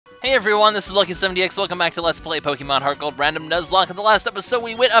Hey everyone, this is LuckySevenDX. Welcome back to Let's Play Pokemon HeartGold Random Nuzlocke. In the last episode,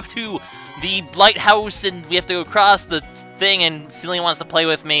 we went up to the lighthouse, and we have to go across the thing, and Celine wants to play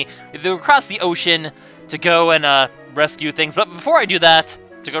with me. We have to go across the ocean to go and rescue things. But before I do that,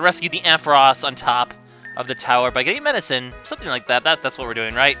 to go rescue the Ampharos on top of the tower by getting medicine, something like that. That's what we're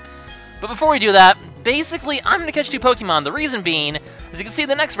doing, right? But before we do that, basically, I'm going to catch 2 Pokemon. The reason being, as you can see,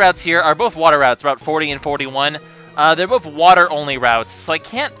 the next routes here are both water routes, Route 40 and 41. They're both water-only routes, so I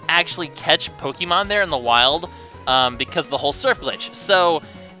can't actually catch Pokemon there in the wild because of the whole surf glitch. So,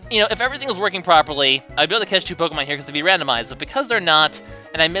 you know, if everything was working properly, I'd be able to catch 2 Pokemon here because they'd be randomized. But because they're not,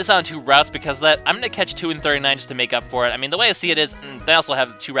 and I miss out on 2 routes because of that, I'm going to catch 2 in 39 just to make up for it. I mean, the way I see it is, they also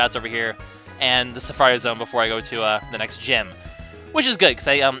have 2 routes over here and the Safari Zone before I go to the next gym. Which is good,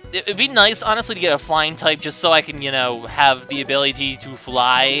 because it'd be nice, honestly, to get a flying type just so I can, you know, have the ability to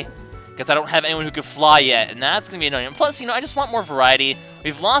fly. Because I don't have anyone who can fly yet, and that's going to be annoying. And plus, you know, I just want more variety.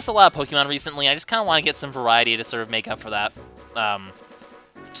 We've lost a lot of Pokemon recently, I just kind of want to get some variety to sort of make up for that.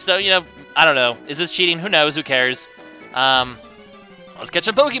 So, you know, I don't know. Is this cheating? Who knows? Who cares? Let's catch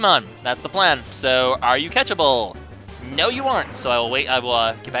a Pokemon. That's the plan. So, are you catchable? No, you aren't. So I will wait. I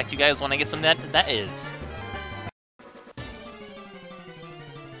will get back to you guys when I get some that is.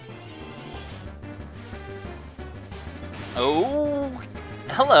 Oh,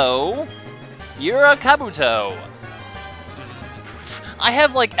 hello. You're a Kabuto. I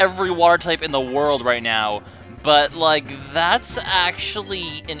have, like, every water type in the world right now, but, like, that's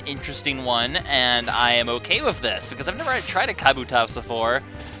actually an interesting one, and I am okay with this, because I've never tried a Kabutops before,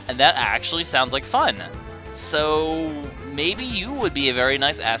 and that actually sounds like fun. So, maybe you would be a very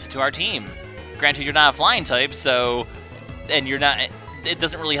nice asset to our team. Granted, you're not a flying type, so, and you're not, it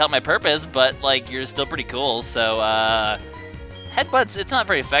doesn't really help my purpose, but, like, you're still pretty cool, so, Headbutts, it's not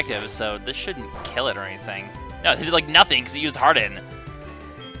very effective, so this shouldn't kill it or anything. No, it did, like, nothing, because it used Harden.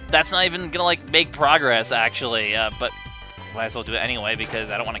 That's not even gonna, like, make progress, actually, but might as well do it anyway,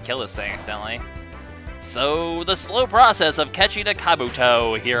 because I don't want to kill this thing accidentally. So, the slow process of catching a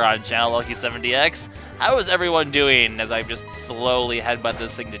Kabuto here on channel LuckySevenDX. How is everyone doing as I just slowly headbutt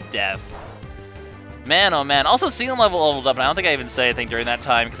this thing to death? Man, oh man. Also, Season leveled up, and I don't think I even said anything during that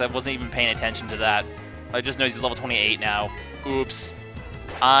time, because I wasn't even paying attention to that. I just know he's level 28 now. Oops.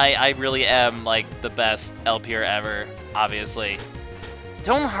 I really am, like, the best LPer ever, obviously.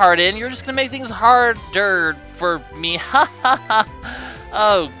 Don't harden, you're just gonna make things harder for me. Ha ha ha.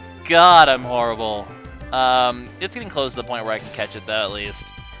 Oh god, I'm horrible. It's getting close to the point where I can catch it, though, at least.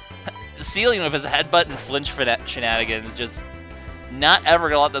 Sealing with his headbutt and flinch shenanigans, just not ever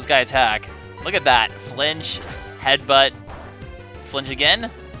gonna let this guy attack. Look at that. Flinch, headbutt, flinch again,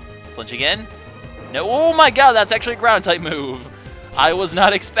 flinch again. No, oh my god, that's actually a ground-type move. I was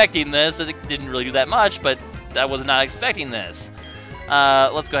not expecting this. It didn't really do that much, but I was not expecting this.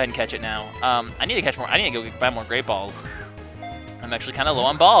 Let's go ahead and catch it now. I need to catch more. I need to go buy more Great Balls. I'm actually kind of low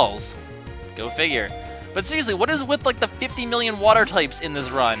on balls. Go figure. But seriously, what is with, like, the 50 million water types in this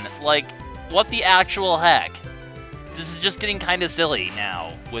run? Like, what the actual heck? This is just getting kind of silly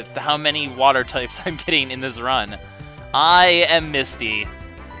now, with how many water types I'm getting in this run. I am Misty,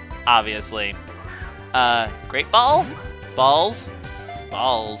 obviously. Great Ball? Balls?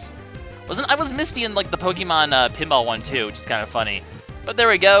 Balls. I was Misty in, like, the Pokemon Pinball one, too, which is kind of funny. But there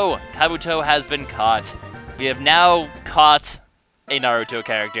we go. Kabuto has been caught. We have now caught a Naruto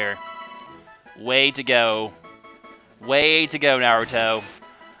character. Way to go. Way to go, Naruto.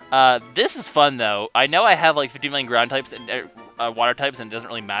 This is fun, though. I know I have, like, 50 million ground types and water types, and it doesn't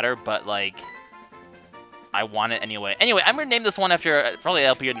really matter, but, like, I want it anyway. Anyway, I'm going to name this one after, probably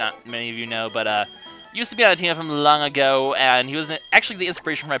LP, not many of you know, but, used to be on a team from long ago, and he was actually the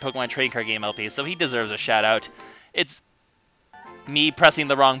inspiration for my Pokemon trading card game LP, so he deserves a shout-out. It's me pressing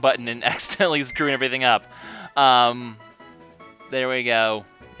the wrong button and accidentally screwing everything up. There we go.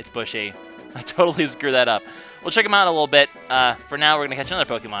 It's Bushy. I totally screwed that up. We'll check him out in a little bit. For now, we're going to catch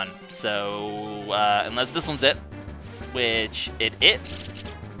another Pokemon. So, unless this one's it, which it.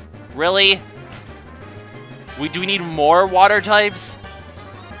 Really? Do we need more water types?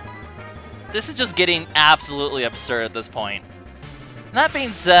 This is just getting absolutely absurd at this point. That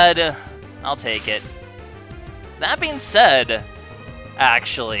being said, I'll take it. That being said,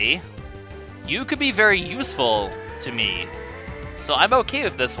 actually, you could be very useful to me. So I'm okay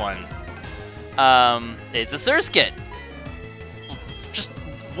with this one. It's a Surskit. Just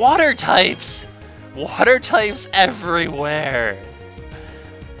water types. Water types everywhere.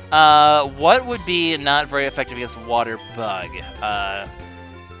 What would be not very effective against Water Bug?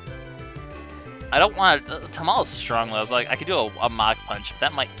 I don't want to... Tamal is strong, though. So, like, I could do a Mach Punch.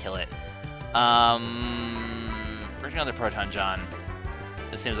 That might kill it. Where's another Proton John?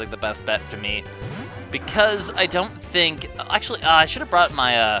 it seems like the best bet to me. Because I don't think... Actually, I should have brought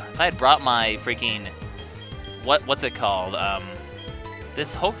my... if I had brought my freaking... What's it called?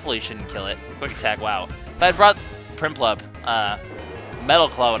 This hopefully shouldn't kill it. Quick attack, wow. If I had brought Prinplup, Metal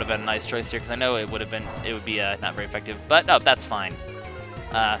Claw would have been a nice choice here, because I know it would be not very effective. But no, that's fine.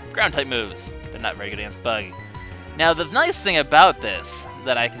 Ground type moves. They're not very good against Bug. Now, the nice thing about this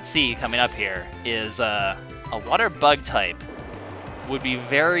that I can see coming up here is a Water Bug type would be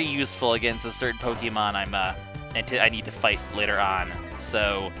very useful against a certain Pokemon I need to fight later on.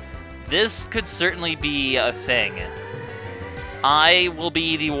 So this could certainly be a thing. I will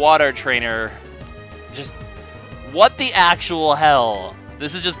be the water trainer. Just what the actual hell?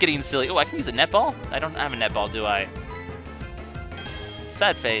 This is just getting silly. Oh, I can use a netball? I don't have a netball, do I?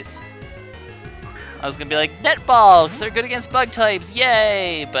 Sad face. I was gonna be like, netball, because they're good against bug types,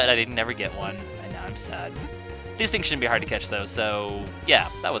 yay! But I didn't ever get one, and now I'm sad. These things shouldn't be hard to catch though, so yeah,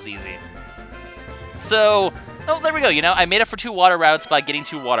 that was easy. So, oh, there we go, you know, I made up for 2 water routes by getting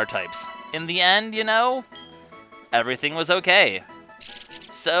 2 water types. In the end, you know, everything was okay.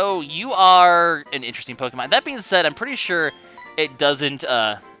 So, you are an interesting Pokemon. That being said, I'm pretty sure it doesn't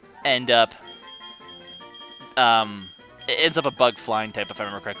end up, it ends up a bug flying type if I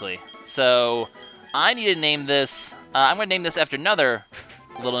remember correctly. So, I need to name this, I'm going to name this after another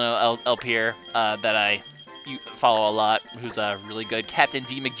little elf here that I follow a lot, who's really good, Captain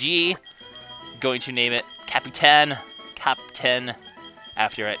D. McGee. Going to name it Captain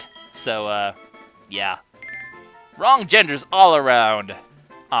after it. So, yeah. Wrong genders all around.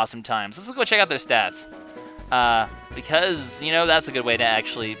 Awesome times. Let's go check out their stats. Because, you know, that's a good way to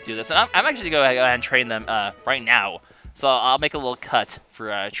actually do this. And I'm actually going to go ahead and train them right now. So I'll make a little cut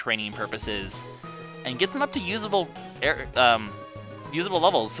for training purposes. And get them up to usable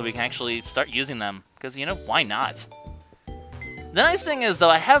levels so we can actually start using them. Because, you know, why not? The nice thing is, though,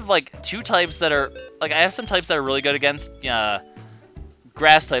 I have, like, 2 types that are... Like, I have some types that are really good against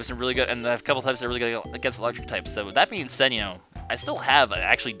grass types and really good... And I have a couple types that are really good against electric types. So, with that being said, you know, I still have an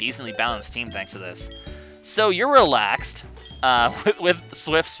actually decently balanced team thanks to this. So, you're relaxed with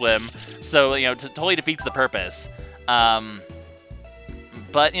Swift Swim. So, you know, totally defeats the purpose.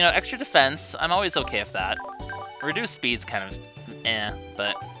 But, you know, extra defense, I'm always okay with that. Reduced speed's kind of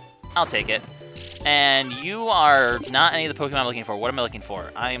but I'll take it. And you are not any of the Pokemon I'm looking for. What am I looking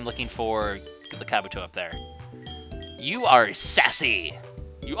for? I am looking for the Kabuto up there. You are sassy.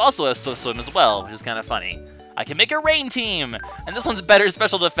 You also have Swift Swim as well, which is kind of funny. I can make a rain team, and this one's better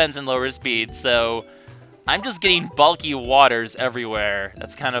special defense and lower speed, so I'm just getting bulky waters everywhere.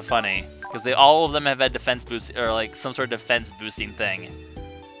 That's kind of funny, because all of them have had defense boost, or like some sort of defense boosting thing.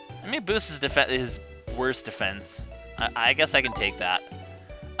 I mean, boost his worst defense. I guess I can take that.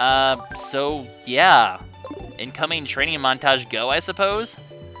 So yeah, incoming training montage go, I suppose.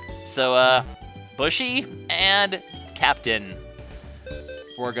 So, Bushy and Captain.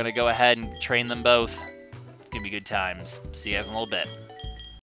 We're gonna go ahead and train them both. It's gonna be good times. See you guys in a little bit.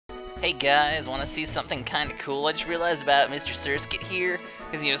 Hey guys, wanna see something kinda cool? I just realized about Mr. Surskit here.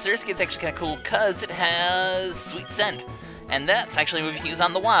 Because, you know, Surskit's actually kinda cool because it has Sweet Scent. And that's actually a move you can use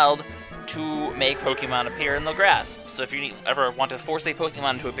on the wild to make Pokemon appear in the grass. So if you ever want to force a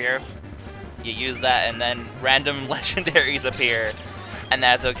Pokemon to appear, you use that and then random legendaries appear, and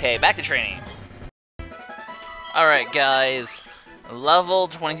that's okay. Back to training. Alright guys, level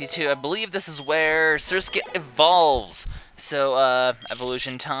 22. I believe this is where Surskit evolves. So,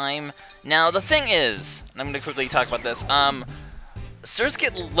 evolution time. Now the thing is, and I'm going to quickly talk about this,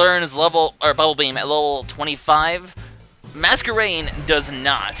 Surskit learns Bubble Beam at level 25. Masquerain does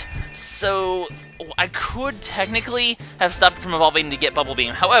not. So, I could technically have stopped it from evolving to get Bubble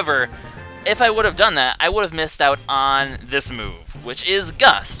Beam. However, if I would have done that, I would have missed out on this move, which is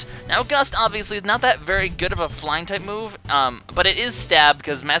Gust. Now, Gust obviously is not that very good of a flying type move, but it is Stab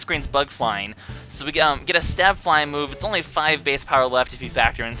because Masquerain's bug flying. So we get a Stab flying move. It's only 5 base power left if you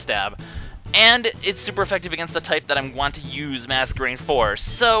factor in Stab. And it's super effective against the type that I want to use Masquerain for.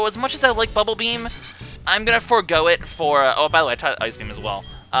 So, as much as I like Bubble Beam, I'm going to forego it for... oh, by the way, I tried Ice Beam as well.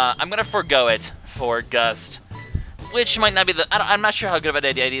 I'm going to forego it for Gust, which might not be the... I'm not sure how good of an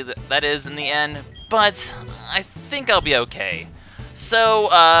idea that is in the end, but I think I'll be okay. So,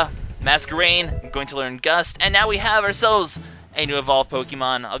 Masquerain, I'm going to learn Gust, and now we have ourselves a new evolved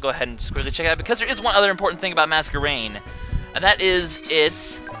Pokemon. I'll go ahead and just quickly check it out, because there is one other important thing about Masquerain, and that is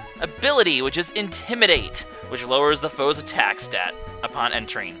its ability, which is Intimidate, which lowers the foe's attack stat upon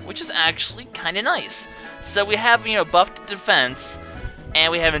entering, which is actually kind of nice. So we have, you know, buffed defense, and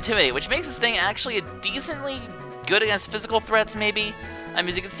we have Intimidate, which makes this thing actually a decently good against physical threats, maybe. I mean,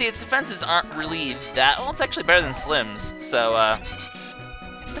 as you can see, its defenses aren't really that... well, it's actually better than Slim's, so,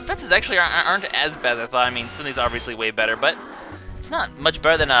 Its defenses actually aren't as bad as I thought. I mean, some of these are obviously way better, but it's not much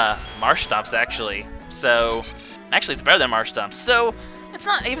better than Marsh Stomps, actually. So, actually, it's better than Marsh Stomps. So, it's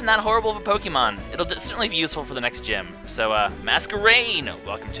not even that horrible of a Pokemon. It'll certainly be useful for the next gym. So, Masquerain,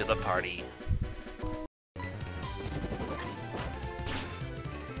 welcome to the party.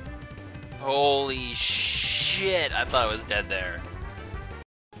 Holy shit, I thought I was dead there.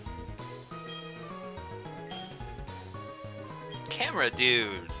 Camera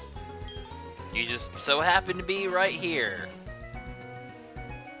dude, you just so happen to be right here.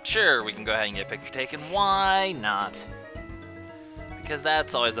 Sure, we can go ahead and get a picture taken. Why not? Because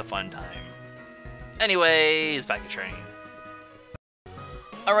that's always a fun time. Anyways, back to training.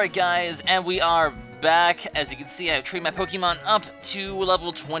 Alright guys, and we are back. As you can see, I've trained my Pokemon up to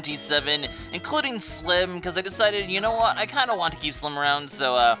level 27, including Slim, because I decided, you know what, I kind of want to keep Slim around,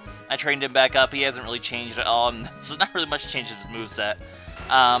 so I trained him back up. He hasn't really changed at all, and so not really much changes his moveset.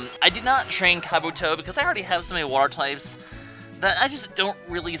 I did not train Kabuto because I already have so many water types that I just don't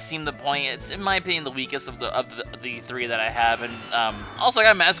really see the point. It's, in my opinion, the weakest of the three that I have, and also I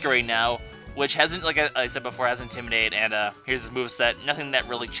got Masquerain now, which hasn't, like I said before, has Intimidate, and here's his moveset. Nothing that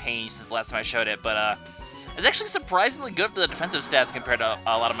really changed since the last time I showed it, but it's actually surprisingly good for the defensive stats compared to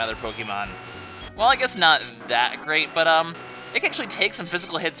a lot of my other Pokemon. Well, I guess not that great, but it can actually take some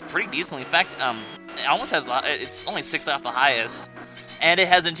physical hits pretty decently. In fact, it almost has, it's only 6 off the highest, and it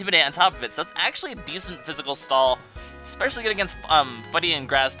has Intimidate on top of it, so it's actually a decent physical stall, especially good against Fighting and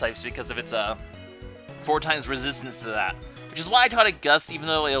Grass types because of its 4 times resistance to that. Which is why I taught it Gust, even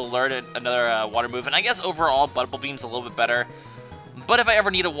though it'll learn another water move. And I guess overall, Bubble Beam's a little bit better. But if I ever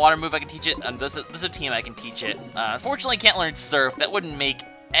need a water move, I can teach it. This is a team I can teach it. Unfortunately, I can't learn Surf. That wouldn't make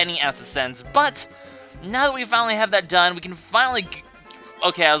any ounce of sense. But now that we finally have that done, we can finally.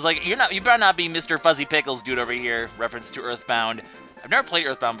 Okay, I was like, you better not be Mr. Fuzzy Pickles dude over here. Reference to Earthbound. I've never played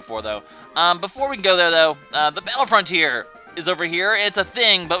Earthbound before though. Before we can go there though, the Battle Frontier is over here. It's a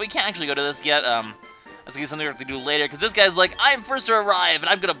thing, but we can't actually go to this yet. That's gonna be something we have to do later, because this guy's like, I'm first to arrive, and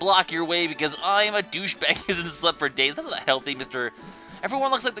I'm gonna block your way because I'm a douchebag who hasn't slept for days. That's not healthy, Mr.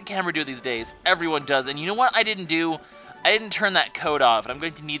 Everyone looks like the camera dude these days. Everyone does, and you know what I didn't do? I didn't turn that code off, and I'm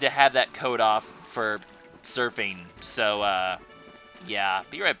going to need to have that code off for surfing. So, yeah,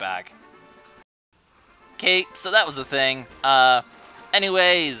 be right back. Okay, so that was the thing.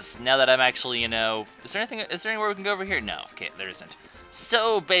 Anyways, now that I'm actually, you know, is there anywhere we can go over here? No, okay, there isn't.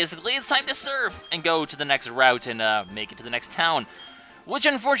 So, basically, it's time to surf and go to the next route and make it to the next town. Which,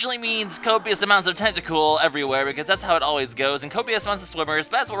 unfortunately, means copious amounts of Tentacool everywhere, because that's how it always goes, and copious amounts of Swimmers,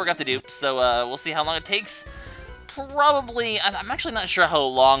 but that's what we're going to do. So, we'll see how long it takes. Probably, I'm actually not sure how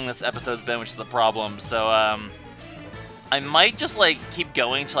long this episode's been, which is the problem. So, I might just, like, keep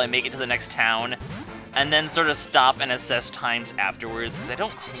going until I make it to the next town, and then sort of stop and assess times afterwards, because I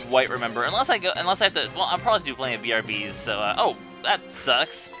don't quite remember. Unless I have to, well, I'll probably do plenty of BRBs, so, oh, that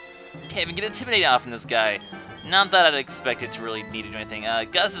sucks. Can't even get Intimidate off from this guy. Not that I'd expect it to really need to do anything.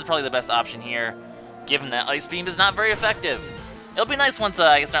 Gus is probably the best option here, given that Ice Beam is not very effective. It'll be nice once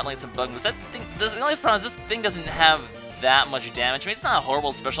I can start laying some bug moves. That thing, the only problem is this thing doesn't have that much damage. I mean, it's not a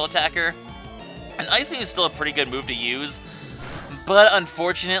horrible special attacker, and Ice Beam is still a pretty good move to use. But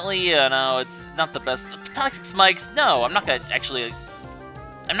unfortunately, you know, it's not the best. Toxic Spikes, no, I'm not gonna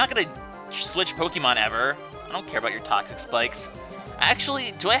switch Pokemon ever. I don't care about your Toxic Spikes.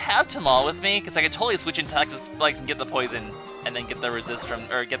 Actually, do I have Tamal with me? Because I could totally switch in Toxic Spikes and get the poison, and then get the resist from,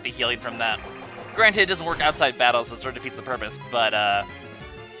 or get the healing from that. Granted, it doesn't work outside battle, so it sort of defeats the purpose, but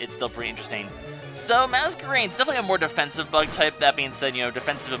it's still pretty interesting. So, Masquerain's definitely a more defensive bug type. That being said, you know,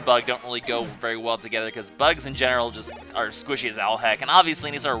 defensive and bug don't really go very well together, because bugs in general just are squishy as all heck, and obviously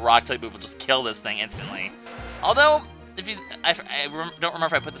any sort of rock type move will just kill this thing instantly. Although, if you, I don't remember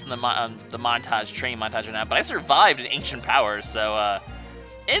if I put this in the montage, training montage or not, but I survived an Ancient Power, so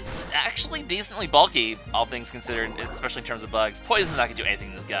it's actually decently bulky, all things considered, especially in terms of bugs. Poison's not gonna do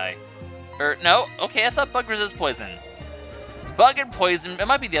anything to this guy. No, okay, I thought bug resists poison. Bug and poison, it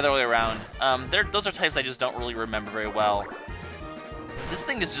might be the other way around. Those are types I just don't really remember very well. This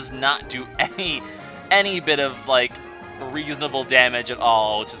thing does just not do any bit of, like, reasonable damage at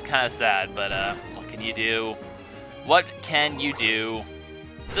all, which is kind of sad, but what can you do? What can you do?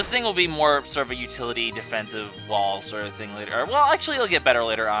 This thing will be more sort of a utility defensive wall sort of thing later. Or, well, actually, it'll get better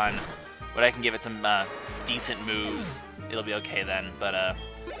later on, but I can give it some decent moves. It'll be okay then, but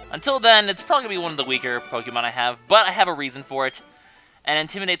until then, it's probably going to be one of the weaker Pokemon I have, but I have a reason for it. And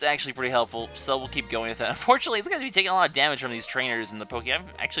Intimidate's actually pretty helpful, so we'll keep going with it. Unfortunately, it's going to be taking a lot of damage from these trainers in the Pokemon.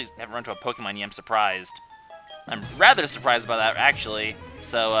 I actually haven't run to a Pokemon yet, I'm surprised. I'm rather surprised by that, actually.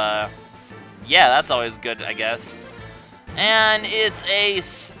 So, yeah, that's always good, I guess. And it's a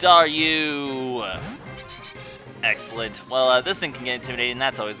Staryu! Excellent. Well, this thing can get intimidated, and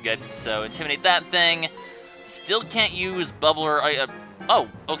that's always good. So, intimidate that thing. Still can't use Bubble or... oh,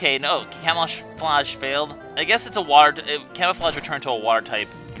 okay, no. Camouflage failed. I guess it's a water... Camouflage returned to a water type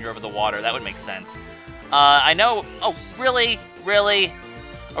when you're over the water. That would make sense. I know... Oh, really? Really?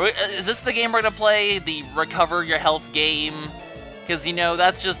 Is this the game we're gonna play? The recover your health game? Because, you know,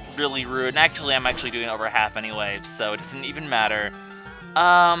 that's just really rude. And actually, I'm actually doing over half anyway, so it doesn't even matter.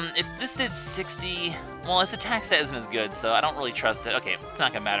 If this did 60... Well, its attack stat isn't as good, so I don't really trust it. Okay, it's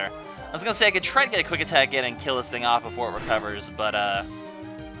not gonna matter. I was gonna say I could try to get a quick attack in and kill this thing off before it recovers, but, oh,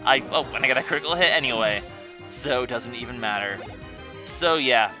 and I got a critical hit anyway, so it doesn't even matter. So,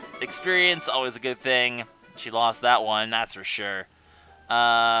 yeah, experience, always a good thing. She lost that one, that's for sure.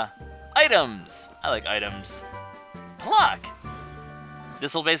 Items! I like items. Pluck!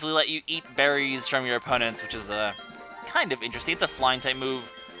 This will basically let you eat berries from your opponents, which is, kind of interesting. It's a flying type move.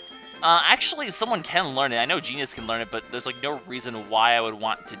 Actually, someone can learn it. I know Genius can learn it, but there's, like, no reason why I would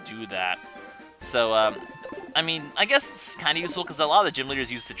want to do that. So, I mean, I guess it's kind of useful, because a lot of the gym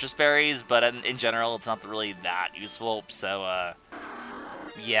leaders use citrus berries, but in general, it's not really that useful. So,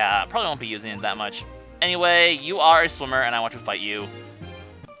 yeah, probably won't be using it that much. Anyway, you are a swimmer, and I want to fight you.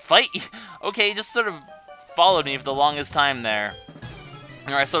 Fight? Okay, you just sort of followed me for the longest time there.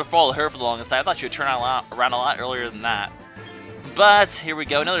 Or I sort of followed her for the longest time. I thought she would turn around a lot earlier than that. But, here we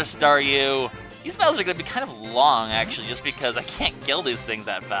go, another Staryu. These battles are going to be kind of long, actually, just because I can't kill these things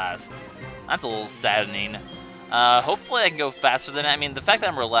that fast. That's a little saddening. Hopefully I can go faster than it. I mean, the fact that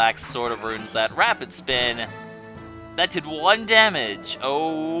I'm relaxed sort of ruins that. Rapid Spin. That did 1 damage.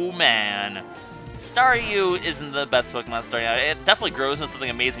 Oh, man. Staryu isn't the best Pokemon starting out. It definitely grows into something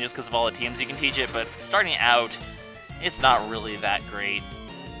amazing just because of all the teams you can teach it, but starting out, it's not really that great.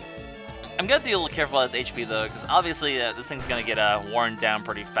 I'm gonna be a little careful with this HP though, because obviously this thing's gonna get worn down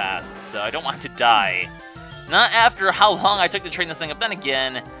pretty fast, so I don't want it to die. Not after how long I took to train this thing up. Then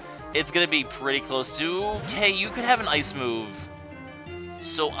again, it's gonna be pretty close to. Okay, you could have an ice move,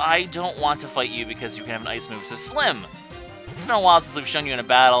 so I don't want to fight you because you can have an ice move. So Slim, it's been a while since we've shown you in a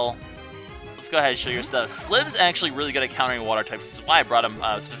battle. Let's go ahead and show your stuff. Slim's actually really good at countering water types. That's why I brought him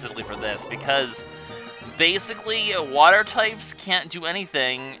specifically for this, because basically water types can't do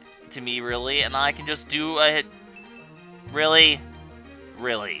anything to me, really, and I can just do a hit. Really?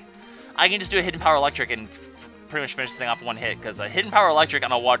 I can just do a Hidden Power Electric and pretty much finish this thing off in 1 hit, because a Hidden Power Electric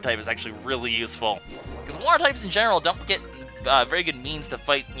on a water type is actually really useful. Because water types in general don't get very good means to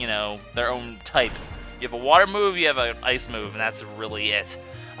fight, you know, their own type. You have a water move, you have an ice move, and that's really it.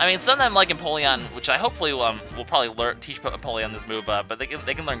 I mean, some of them, like Empoleon, which I hopefully will probably teach Empoleon this move, but they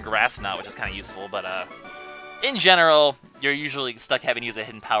can learn Grass now, which is kind of useful, but in general, you're usually stuck having to use a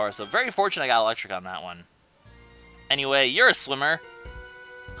hidden power, so very fortunate I got electric on that one. Anyway, you're a swimmer.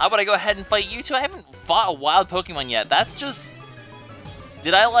 How about I go ahead and fight you two? I haven't fought a wild Pokemon yet. That's just...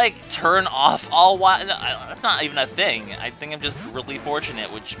 Did I, like, turn off all wild? No, that's not even a thing. I think I'm just really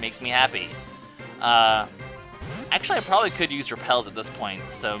fortunate, which makes me happy. Actually, I probably could use Repels at this point,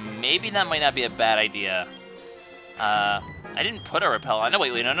 so maybe that might not be a bad idea. I didn't put a Repel on. No,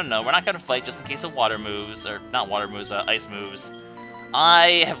 wait, no. We're not going to fight just in case of water moves. Or, not water moves, ice moves.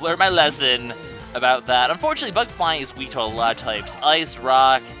 I have learned my lesson about that. Unfortunately, Bug Flying is weak to a lot of types. Ice,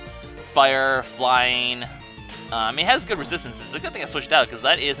 Rock, Fire, Flying. I mean, it has good resistance. It's a good thing I switched out, because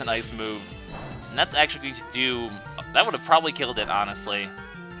that is an ice move. And that's actually going to do... That would have probably killed it, honestly.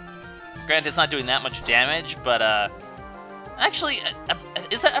 Granted, it's not doing that much damage, but, actually,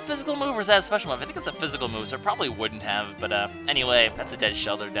 is that a physical move or is that a special move? I think it's a physical move, so it probably wouldn't have. But anyway, that's a dead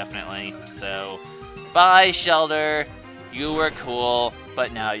Shelder, definitely. So, bye, Shelder. You were cool,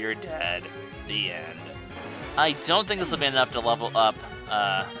 but now you're dead. The end. I don't think this will be enough to level up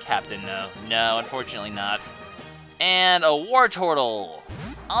Captain, no. No, unfortunately not. And a Wartortle.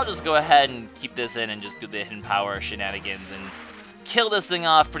 I'll just go ahead and keep this in and just do the hidden power shenanigans and kill this thing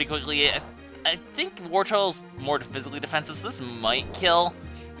off pretty quickly. I think Wartortle's more physically defensive, so this might kill.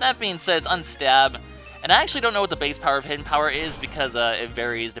 That being said, it's unstab. And I actually don't know what the base power of Hidden Power is because it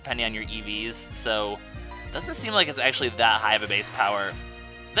varies depending on your EVs, so it doesn't seem like it's actually that high of a base power.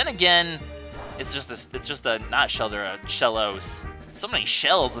 Then again, it's just a not Shelter, a Shellos. So many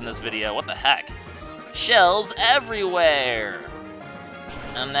shells in this video, what the heck? Shells everywhere!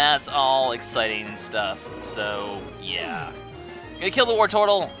 And that's all exciting and stuff, so yeah. Gonna kill the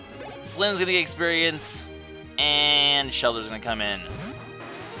Wartortle. Slim's gonna get experience, and Shelter's gonna come in.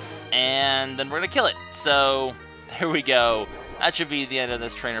 And then we're gonna kill it. So, there we go. That should be the end of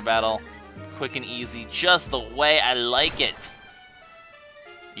this trainer battle. Quick and easy, just the way I like it.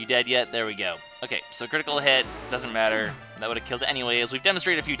 You dead yet? There we go. Okay, so critical hit, doesn't matter. That would have killed it anyway, as we've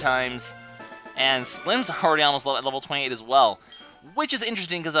demonstrated a few times. And Slim's already almost at level 28 as well. Which is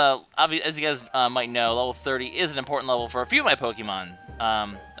interesting because, as you guys might know, level 30 is an important level for a few of my Pokemon.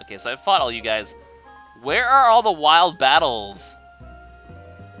 Okay, so I've fought all you guys. Where are all the wild battles?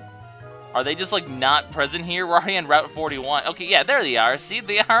 Are they just, like, not present here? We're already on Route 41. Okay, yeah, there they are. See,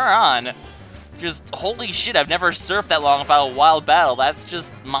 they are on. Just, holy shit, I've never surfed that long without a wild battle. That's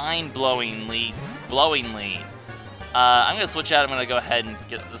just mind-blowingly, I'm gonna switch out. I'm gonna go ahead and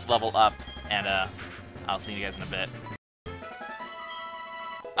get this level up, and, I'll see you guys in a bit.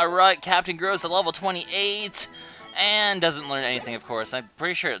 Alright, Captain Gross at level 28, and doesn't learn anything, of course. I'm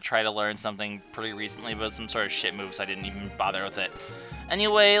pretty sure it tried to learn something pretty recently, but some sort of shit move, so I didn't even bother with it.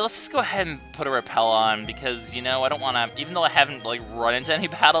 Anyway, let's just go ahead and put a Repel on, because, you know, I don't want to, even though I haven't, like, run into any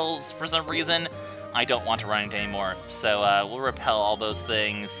battles for some reason, I don't want to run into any more. So, we'll Repel all those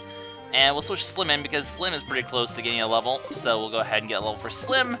things, and we'll switch Slim in, because Slim is pretty close to getting a level, so we'll go ahead and get a level for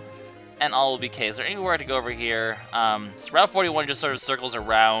Slim, and all will be okay. Is there anywhere to go over here? So Route 41 just sort of circles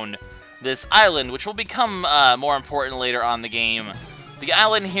around this island, which will become more important later on in the game. The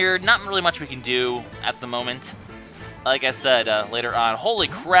island here, not really much we can do at the moment. Like I said, later on. Holy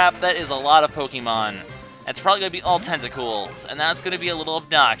crap, that is a lot of Pokemon. It's probably going to be all Tentacools, and that's going to be a little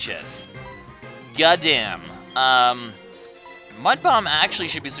obnoxious. Goddamn. Mud Bomb actually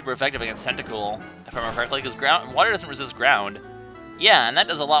should be super effective against Tentacool, if I remember correctly, because water doesn't resist ground. Yeah, and that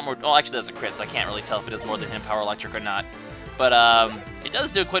does a lot more. Oh, actually, that's a crit, so I can't really tell if it does more than Hidden Power Electric or not. But it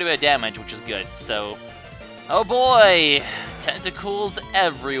does do quite a bit of damage, which is good. So, oh boy, Tentacools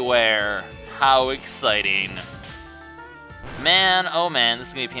everywhere. How exciting! Man, oh man, this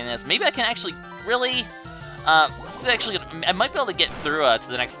is gonna be a pain in the ass. Maybe I can actually really. This is actually. I might be able to get through to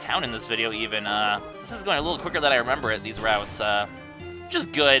the next town in this video. Even this is going a little quicker than I remember it. These routes, which is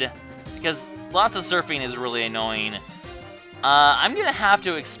good because lots of surfing is really annoying. I'm gonna have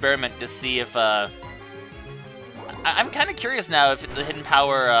to experiment to see if I'm kind of curious now if the Hidden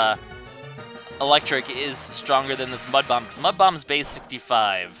Power Electric is stronger than this Mud Bomb, because Mud Bomb's base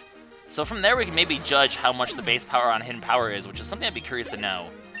 65. So from there we can maybe judge how much the base power on Hidden Power is, which is something I'd be curious to know.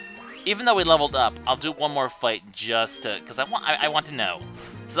 Even though we leveled up, I'll do one more fight just to, because I want to know.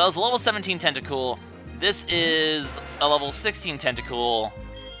 So that was a level 17 Tentacool. This is a level 16 Tentacool.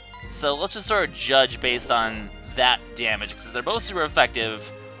 So let's just sort of judge based on that damage, because they're both super effective.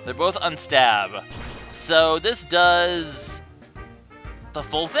 They're both unstab. So this does the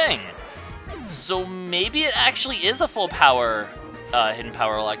full thing. So maybe it actually is a full power Hidden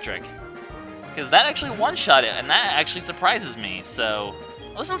Power Electric, because that actually one-shot it, and that actually surprises me. So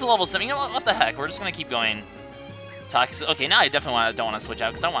this one's a level 7. You know what the heck? We're just gonna keep going. Toxic. Okay, now I definitely don't want to switch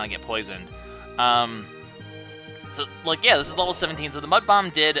out because I want to get poisoned. So like, yeah, this is level 17. So the Mud Bomb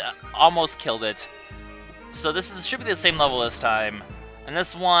did almost killed it. So this should be the same level this time, and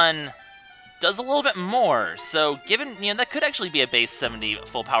this one does a little bit more. So given, you know, that could actually be a base 70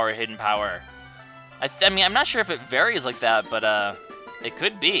 full power Hidden Power. I mean, I'm not sure if it varies like that, but it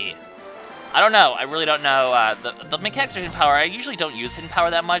could be. I don't know. I really don't know. The mechanics of Hidden Power, I usually don't use Hidden Power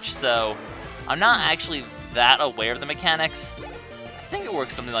that much, so I'm not actually that aware of the mechanics. I think it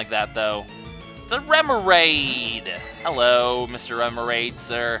works something like that, though. The Remoraid! Hello, Mr. Remoraid,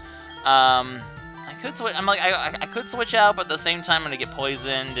 sir. I could switch. I'm like, I could switch out, but at the same time, I'm gonna get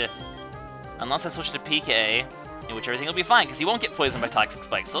poisoned. Unless I switch to PK, in which everything will be fine, because he won't get poisoned by Toxic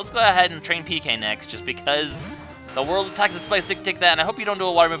Spike. So let's go ahead and train PK next, just because the world of Toxic Spikes dictate that, and I hope you don't do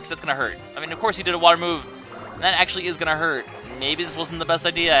a water move, because that's gonna hurt. I mean, of course you did a water move, and that actually is gonna hurt. Maybe this wasn't the best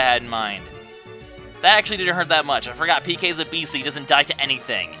idea I had in mind. That actually didn't hurt that much. I forgot PK's a beast, so he doesn't die to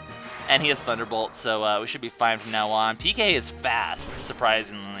anything. And he has Thunderbolt, so we should be fine from now on. PK is fast,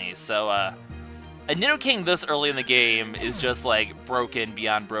 surprisingly, so a Nidoking this early in the game is just like broken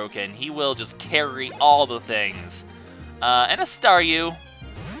beyond broken. He will just carry all the things. And a Staryu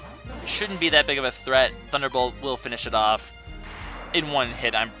shouldn't be that big of a threat. Thunderbolt will finish it off in one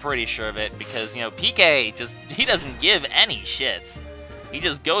hit, I'm pretty sure of it, because, you know, PK he doesn't give any shits. He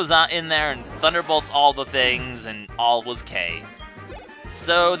just goes out in there and Thunderbolts all the things, and all was K.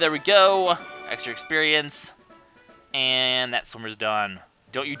 So there we go, extra experience, and that swimmer's done.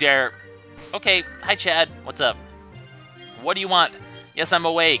 Don't you dare. Okay, hi Chad, what's up? What do you want? Yes, I'm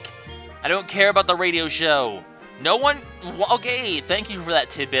awake. I don't care about the radio show. No one. Okay, thank you for that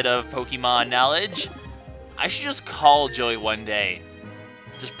tidbit of Pokemon knowledge. I should just call Joey one day.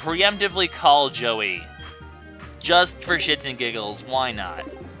 Just preemptively call Joey. Just for shits and giggles, why not?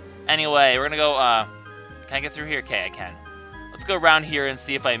 Anyway, we're gonna go, can I get through here? Okay, I can. Let's go around here and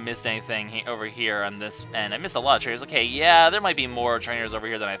see if I missed anything over here on this end. I missed a lot of trainers. Okay, yeah, there might be more trainers over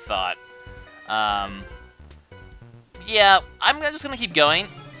here than I thought. Yeah, I'm just gonna keep going.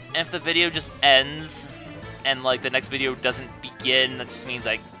 And if the video just ends, and like the next video doesn't begin, that just means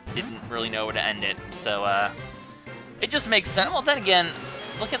I didn't really know where to end it. So, it just makes sense. Well, then again,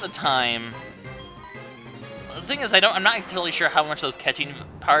 look at the time. The thing is, I'm not totally sure how much those catching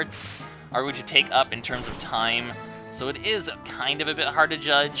parts are going to take up in terms of time. So it is kind of a bit hard to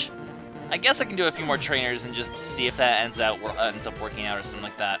judge. I guess I can do a few more trainers and just see if that ends up working out or something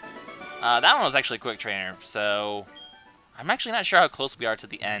like that. That one was actually a quick trainer, so I'm actually not sure how close we are to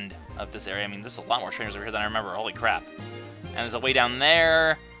the end of this area. I mean, there's a lot more trainers over here than I remember. Holy crap. And there's a way down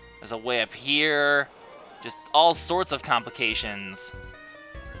there. There's a way up here. Just all sorts of complications.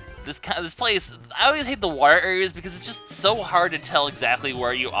 This place, I always hate the water areas because it's just so hard to tell exactly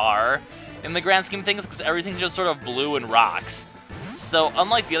where you are in the grand scheme of things, because everything's just sort of blue and rocks. So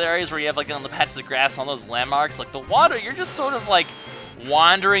unlike the other areas where you have like on the patches of grass and all those landmarks, like the water, you're just sort of like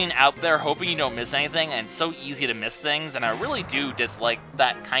wandering out there hoping you don't miss anything, and it's so easy to miss things, and I really do dislike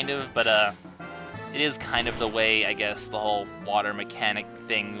that kind of, but it is kind of the way, I guess, the whole water mechanic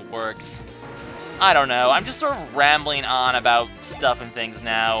thing works. I don't know, I'm just sort of rambling on about stuff and things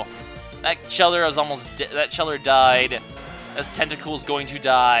now. That shelter is that shelter died. This Tentacool's going to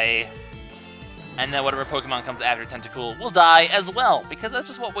die. And then whatever Pokemon comes after Tentacool will die as well, because that's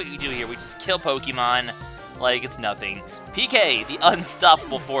just what we do here. We just kill Pokemon like it's nothing. PK, the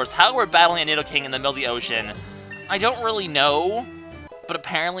unstoppable force. How we're battling a Nidoking in the middle of the ocean, I don't really know, but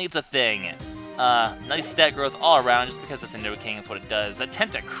apparently it's a thing. Nice stat growth all around, just because it's a Nidoking, it's what it does. A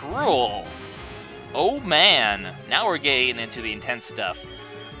Tentacruel. Oh man, now we're getting into the intense stuff.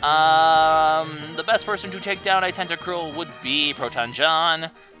 The best person to take down a Tentacruel would be Proton John,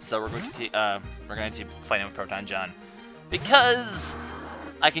 so we're going to fight him with Proton John, because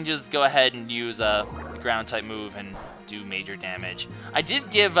I can just go ahead and use a ground type move and do major damage. I did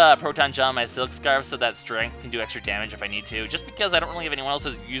give Proton John my Silk Scarf so that Strength can do extra damage if I need to, just because I don't really have anyone else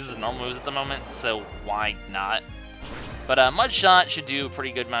who uses normal moves at the moment, so why not? But Mud Shot should do a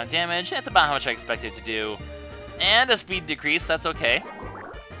pretty good amount of damage. It's about how much I expected it to do. And a speed decrease, that's okay.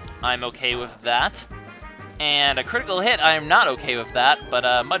 I'm okay with that. And a critical hit, I'm not okay with that,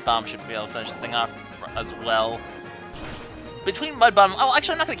 but Mud Bomb should be able to finish this thing off as well. Between Mud Bomb, oh,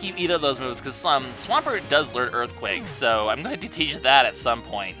 actually I'm not going to keep either of those moves, because Swampert does learn Earthquake, so I'm going to teach that at some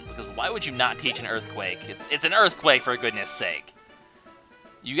point. Because why would you not teach an Earthquake? It's an Earthquake, for goodness sake.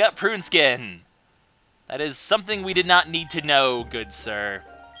 You got Prune Skin. That is something we did not need to know, good sir.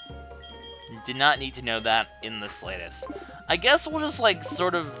 You did not need to know that in the slightest. I guess we'll just, like,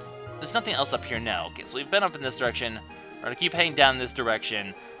 sort of... There's nothing else up here now. Okay, so we've been up in this direction. We're going to keep heading down this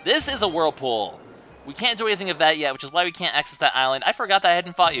direction. This is a whirlpool. We can't do anything of that yet, which is why we can't access that island. I forgot that I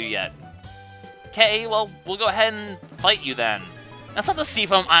hadn't fought you yet. Okay, well, we'll go ahead and fight you then. That's not the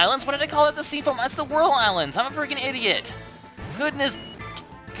Seafoam Islands. What did I call it? The Seafoam... That's the Whirl Islands. I'm a freaking idiot. Goodness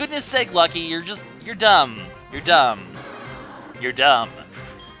sake, Lucky, you're dumb. You're dumb. You're dumb.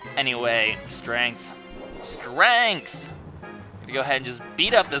 Anyway, Strength. Gonna go ahead and just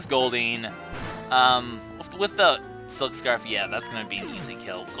beat up this Goldeen. With the Silk Scarf, yeah, that's gonna be an easy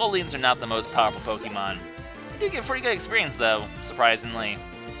kill. Goldeens are not the most powerful Pokemon. They do get pretty good experience though, surprisingly.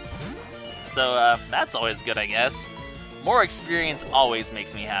 So that's always good, I guess. More experience always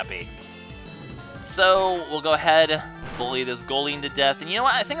makes me happy. So we'll go ahead, bully this Goldeen to death, and you know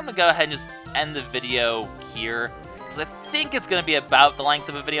what? I think I'm gonna go ahead and just end the video here, because I think it's gonna be about the length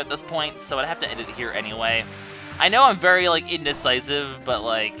of a video at this point, so I'd have to edit it here anyway. I know I'm very like indecisive, but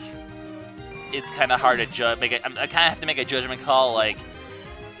like it's kind of hard to judge. I kind of have to make a judgment call like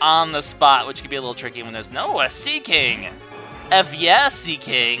on the spot, which can be a little tricky when there's a Seaking. F yeah,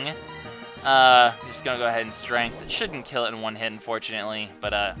 Seaking. Just gonna go ahead and Strength. It shouldn't kill it in one hit, unfortunately,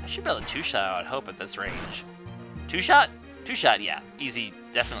 but I should be able to two-shot, I would hope, at this range. Two-shot? Two-shot, yeah. Easy,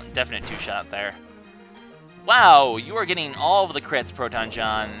 definite two-shot there. Wow, you are getting all of the crits, Proton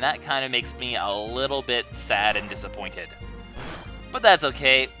John. That kind of makes me a little bit sad and disappointed. But that's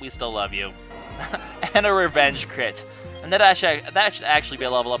okay, we still love you. And a revenge crit. And that should actually be a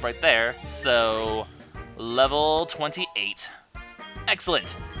level up right there. So, level 28.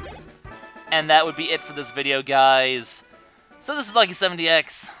 Excellent. And that would be it for this video, guys. So this is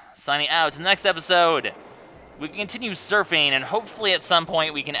LuckySevenDX, signing out. In the next episode, we can continue surfing, and hopefully at some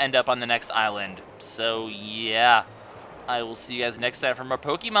point we can end up on the next island. So yeah, I will see you guys next time for more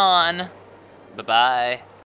Pokemon. Bye-bye.